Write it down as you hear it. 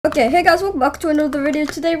Okay, hey guys, welcome back to another video.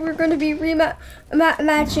 Today we're going to be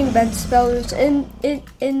matching bed spellers in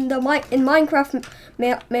Minecraft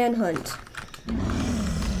Manhunt.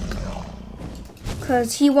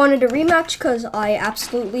 Cause he wanted a rematch because I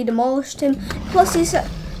absolutely demolished him. Plus he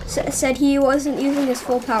said he wasn't using his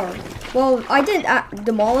full power. Well, I didn't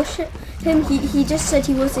demolish him. He just said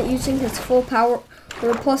he wasn't using his full power.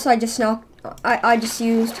 Plus I just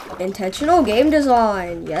used intentional game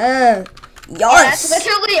design. Yeah. Yes! Yeah, that's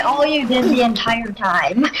literally all you did the entire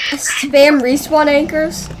time. Spam respawn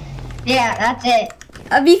anchors? Yeah, that's it.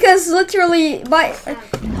 Because literally,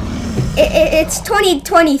 it's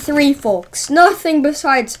 2023, folks. Nothing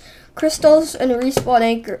besides crystals and a respawn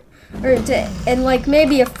anchor, and like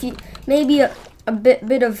maybe a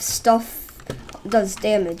bit of stuff does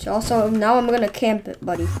damage. Also, now I'm gonna camp it,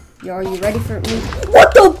 buddy. Are you ready for me?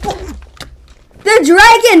 What the? The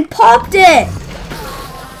dragon popped it.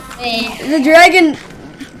 The dragon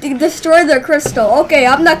destroyed their crystal. Okay,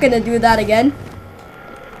 I'm not gonna do that again.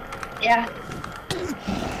 Yeah.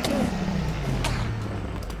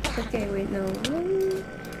 Okay, wait, no. 1,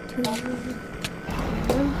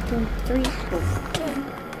 2, 3, 4.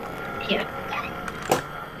 Yeah.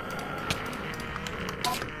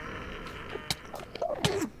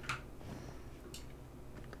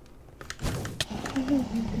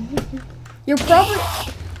 You're probably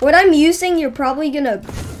what I'm using. You're probably gonna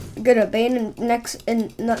ban in next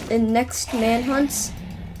manhunts,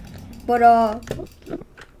 but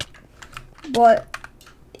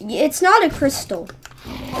it's not a crystal.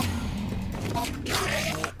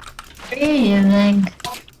 What are you using?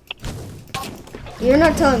 You're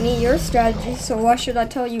not telling me your strategy, so why should I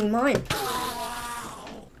tell you mine?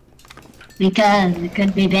 Because it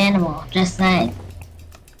could be bannable, just saying.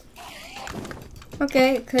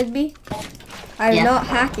 Okay, it could be. I'm not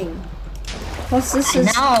hacking. Plus, this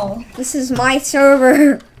is my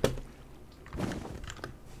server.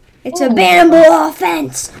 It's a bannable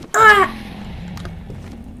offense. Ah!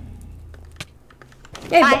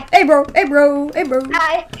 Hey bro.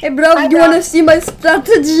 Hi. Hey bro, do you wanna see my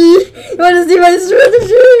strategy? How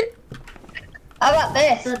about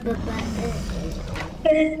this?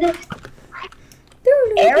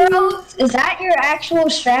 Arrows? Is that your actual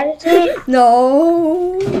strategy?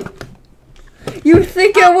 No. You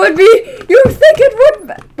think it would be? You think it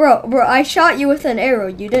would? Bro, I shot you with an arrow.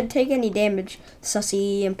 You didn't take any damage.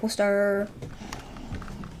 Sussy imposter.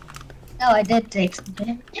 No, I did take some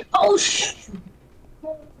damage. Oh, shoot.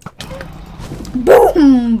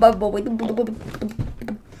 Boom! Wait a minute.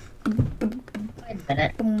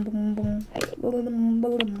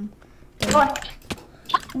 What?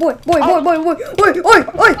 Boy!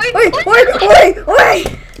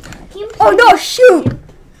 Oh no! Shoot!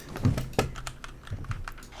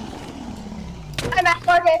 I'm at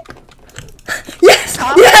target. Yes!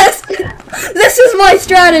 Yes! This is my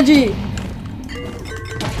strategy.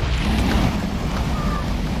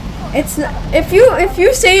 It's not, if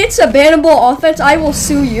you say it's a bannable offense, I will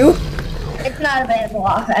sue you. It's not a bannable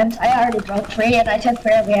offense. I already broke free and I took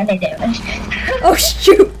barely any damage. Oh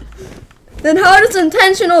shoot! Then how does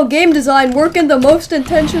intentional game design work in the most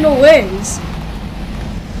intentional ways?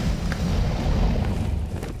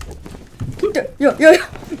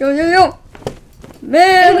 Yo.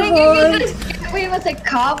 Man, Wait, was it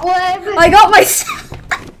cobweb? I got my.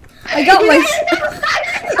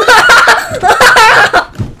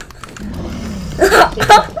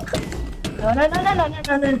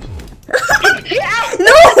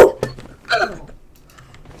 No. No!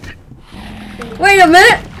 Wait a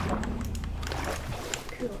minute.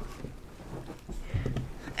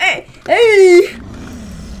 Hey,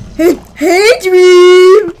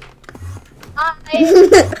 Dream.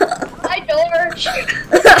 Hi, George.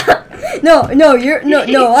 No,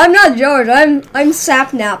 I'm not George. I'm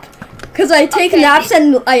Sapnap. Cause I take naps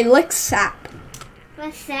and I lick sap.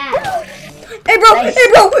 What's that? Hey bro.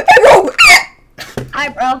 Hi,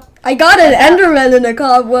 bro. I got an Enderman in a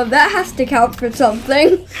cobweb. That has to count for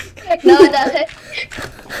something. No, it doesn't.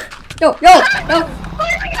 No. No.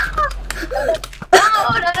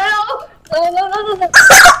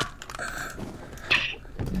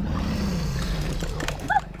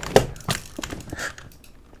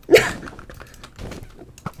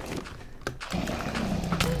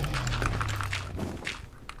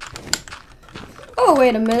 Oh,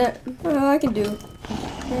 wait a minute. I can do.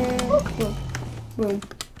 Boom.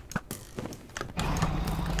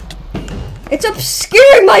 It's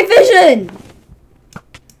obscuring my vision.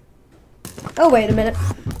 Oh, wait a minute.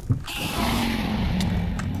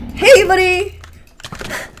 Hey, buddy.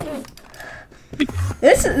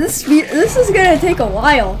 This is gonna take a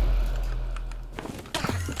while.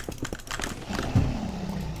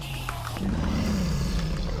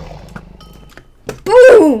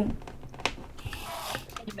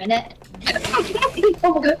 minute.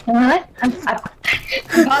 Oh my god, what?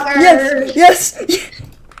 Yes, yes.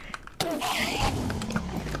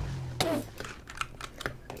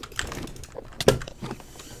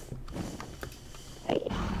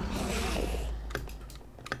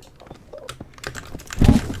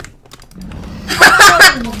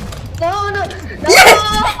 No.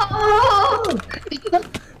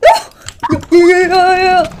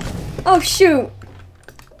 Yeah. Oh shoot.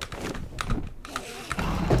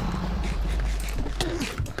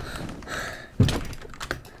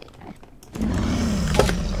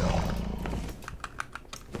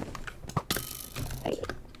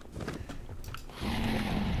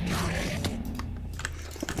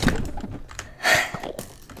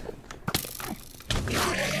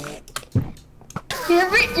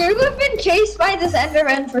 You've been chased by this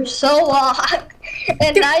Enderman for so long,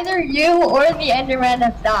 and neither you or the Enderman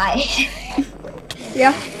have died.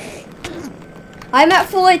 Yeah. I'm at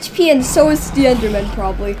full HP and so is the Enderman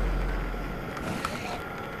probably.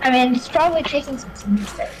 I mean, it's probably chasing some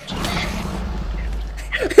monsters.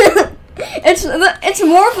 It's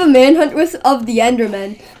more of a manhunt of the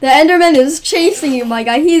Enderman. The Enderman is chasing you, my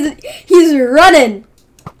guy. He's running.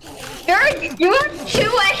 You have 2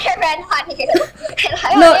 Endermen on you.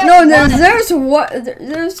 No, there's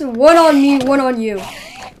one on me, one on you.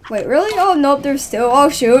 Wait, really? Oh nope, there's two. Oh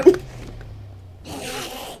shoot.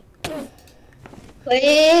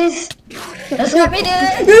 Please. Just let me do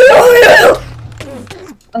it.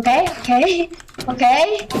 Okay. No.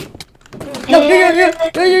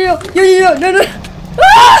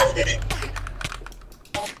 Ah!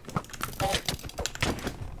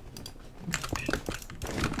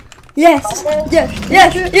 Yes.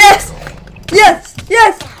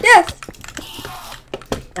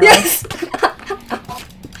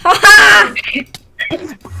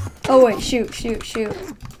 Oh wait, shoot.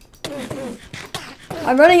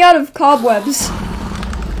 I'm running out of cobwebs.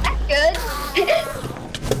 That's good.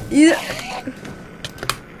 Yeah.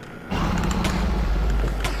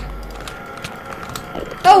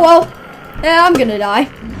 Oh well. Yeah, I'm gonna die.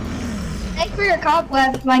 Thanks for your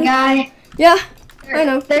cobwebs, my guy. Yeah, I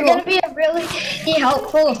know. They're gonna be a really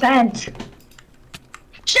helpful event.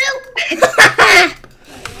 Shoot!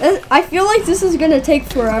 I feel like this is gonna take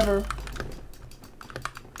forever.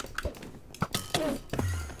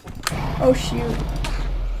 Oh shoot.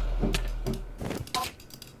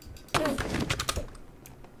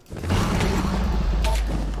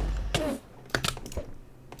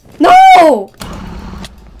 No!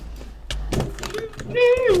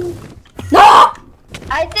 No!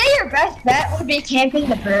 I'd say your best bet would be camping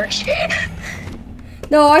the birch.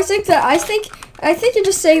 No, I think you're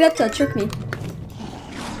just saying that to trick me.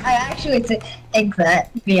 I actually think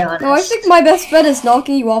that, to be honest. No, I think my best bet is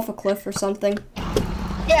knocking you off a cliff or something.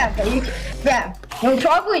 Yeah, but you'll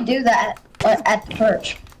probably do that at the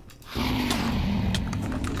church.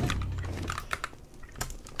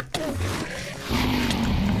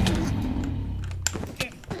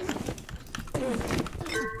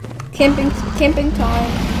 Camping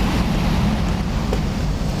time.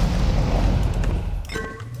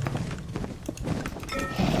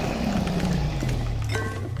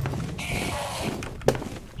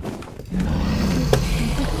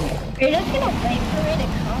 You're just gonna wait for me to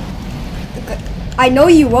come? I know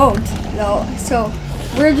you won't, though, so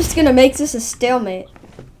we're just gonna make this a stalemate.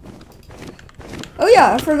 Oh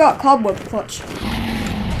yeah, I forgot cobweb clutch.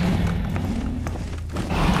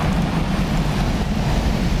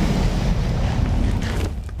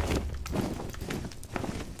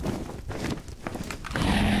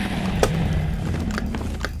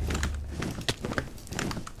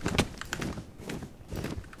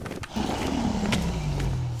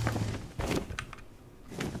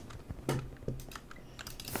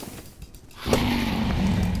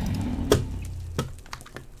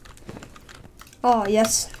 Oh,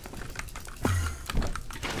 yes.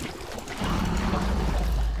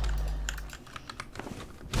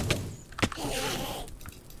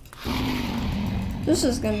 This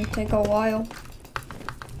is gonna take a while.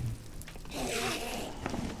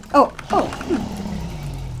 Oh.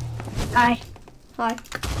 Hi. Hi.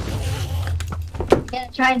 You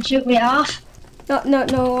gonna try and shoot me off?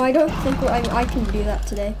 No, I don't think I can do that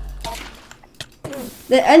today.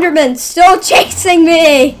 The Enderman's still chasing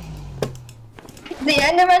me! The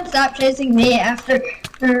Enderman stopped chasing me after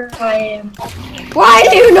I Why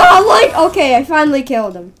do you not like? Okay, I finally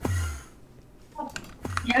killed him.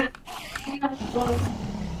 Yeah.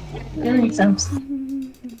 Doing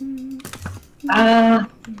something.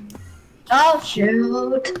 Oh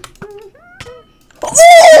shoot.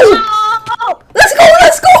 Oh!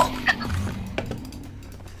 Let's go!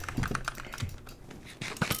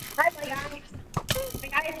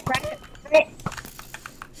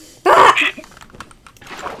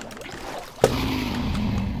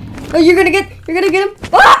 Oh, you're gonna get him.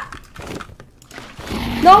 Ah!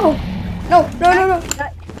 No. No.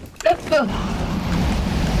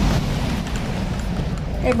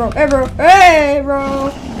 Hey, bro.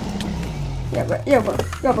 Yeah,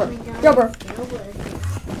 bro.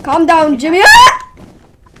 Calm down, Jimmy. Ah!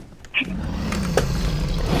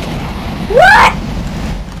 What?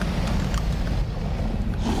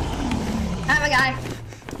 I'm a guy.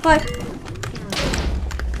 Hi.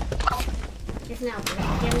 It's not worth it.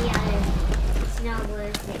 Get me out of it. It's not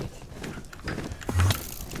worth it.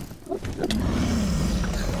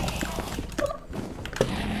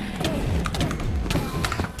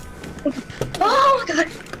 Oh my god.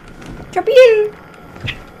 Drop in.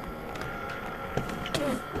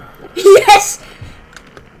 Yes.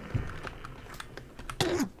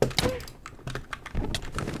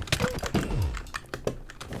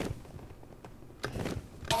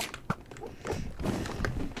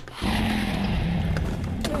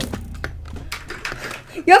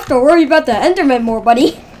 You have to worry about the Enderman more,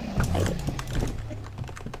 buddy.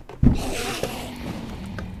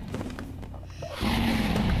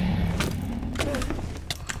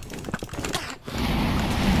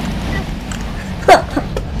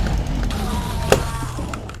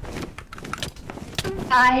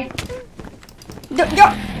 Hi. Yo.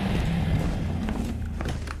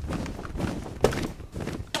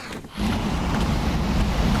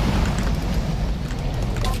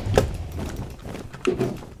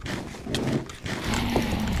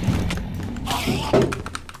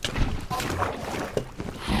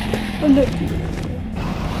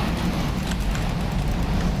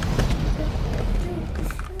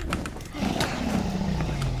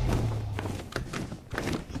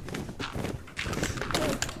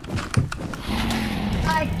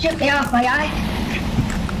 Hi. Get me off my eye.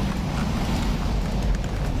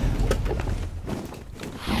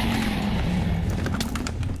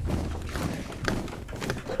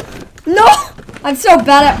 No! I'm so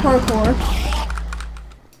bad at parkour.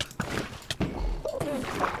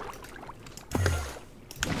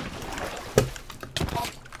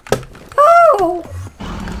 Oh!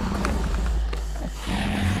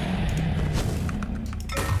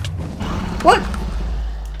 What?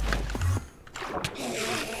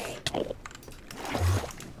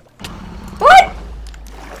 What?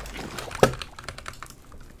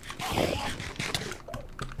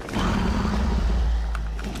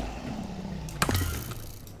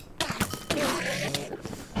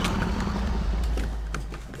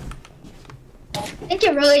 I think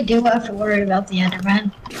you really do have to worry about the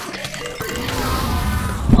Enderman.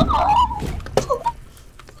 No.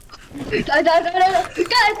 God, yes!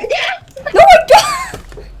 No, my God!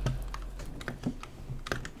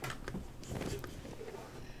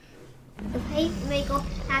 If I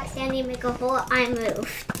accidentally make a hole, I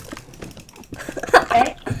move.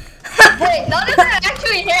 Okay. Wait, none of that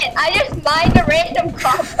actually hit. I just mined a random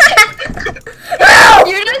crop.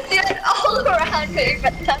 You just did it all around me,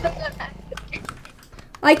 but none of them actually.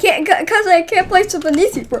 I can't, cause I can't place it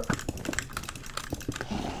beneath you, bro.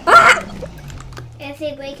 Ah! If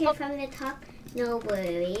they break it from the top, no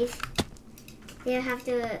worries. They'll have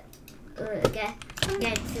to get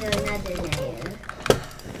to another layer.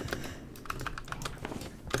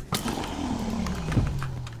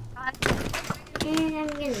 And I'm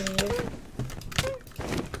gonna leave.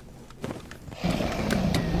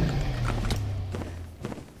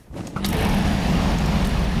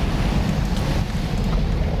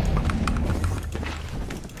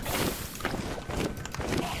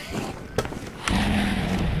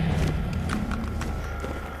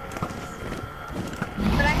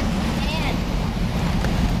 But I can't.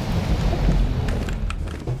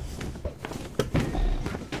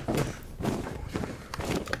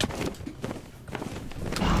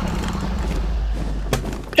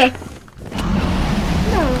 Okay.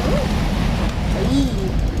 No.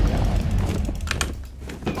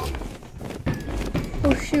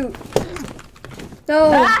 Oh shoot. No.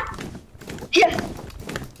 Ah! Yes.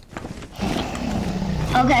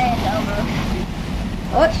 Okay, it's over.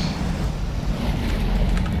 What?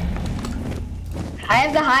 I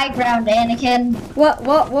have the high ground, Anakin.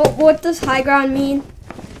 What does high ground mean?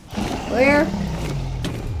 Where?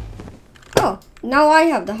 Oh, now I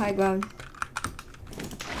have the high ground.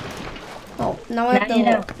 Oh, now I have Now you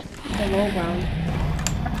know. the low ground.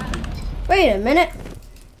 Wait a minute.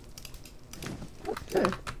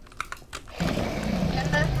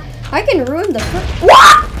 I can ruin the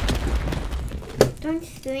What? Don't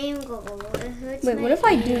scream, Gogo. It hurts. Wait, my what if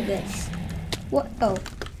I do ears. this? What? Oh.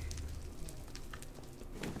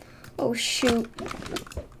 Oh shoot.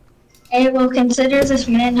 I will consider this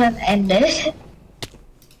manhunt ended.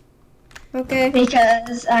 Okay.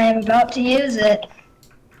 Because I am about to use it.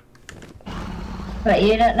 But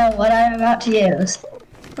you don't know what I am about to use.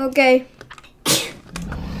 Okay.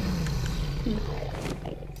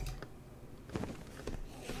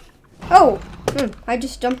 Oh! I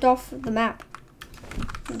just jumped off the map.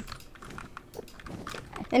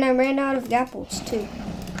 And I ran out of apples too.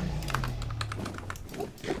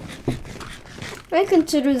 I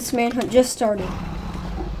consider this manhunt just started.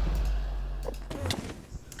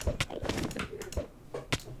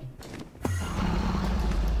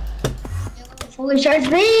 Fully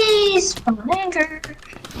charged bees from an anchor.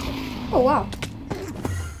 Oh wow.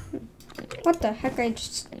 What the heck? I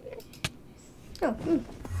just... Oh,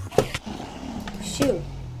 shoot.